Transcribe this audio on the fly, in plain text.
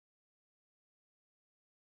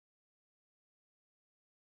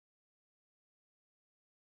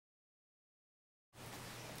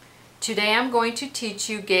Today I'm going to teach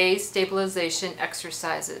you gaze stabilization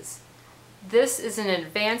exercises. This is an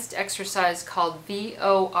advanced exercise called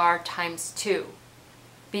VOR times 2.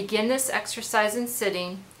 Begin this exercise in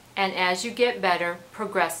sitting, and as you get better,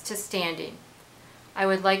 progress to standing. I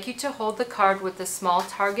would like you to hold the card with the small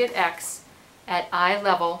target X at eye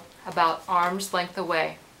level, about arm's length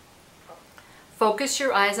away. Focus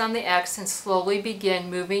your eyes on the X and slowly begin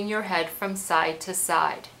moving your head from side to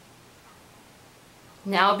side.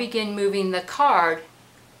 Now begin moving the card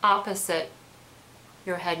opposite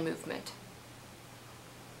your head movement.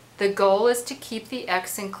 The goal is to keep the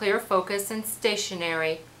X in clear focus and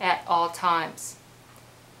stationary at all times.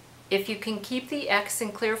 If you can keep the X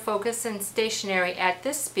in clear focus and stationary at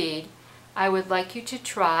this speed, I would like you to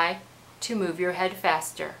try to move your head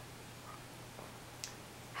faster.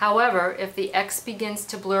 However, if the X begins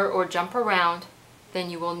to blur or jump around, then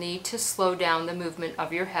you will need to slow down the movement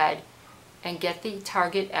of your head and get the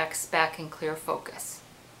target X back in clear focus.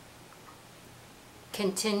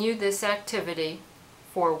 Continue this activity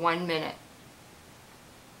for 1 minute.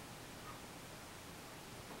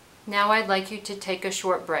 Now I'd like you to take a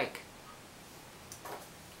short break.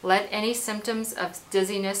 Let any symptoms of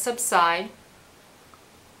dizziness subside.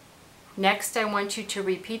 Next, I want you to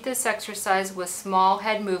repeat this exercise with small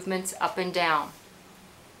head movements up and down.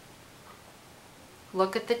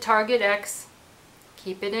 Look at the target X.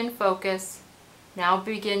 Keep it in focus. Now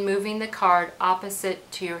begin moving the card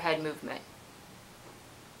opposite to your head movement.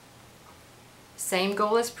 Same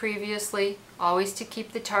goal as previously, always to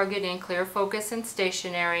keep the target in clear focus and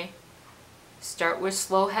stationary. Start with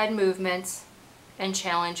slow head movements and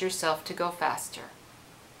challenge yourself to go faster.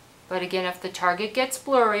 But again, if the target gets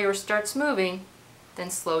blurry or starts moving, then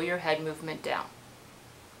slow your head movement down.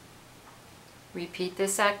 Repeat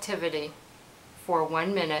this activity for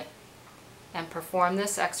 1 minute and perform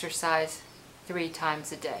this exercise 3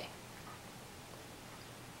 times a day.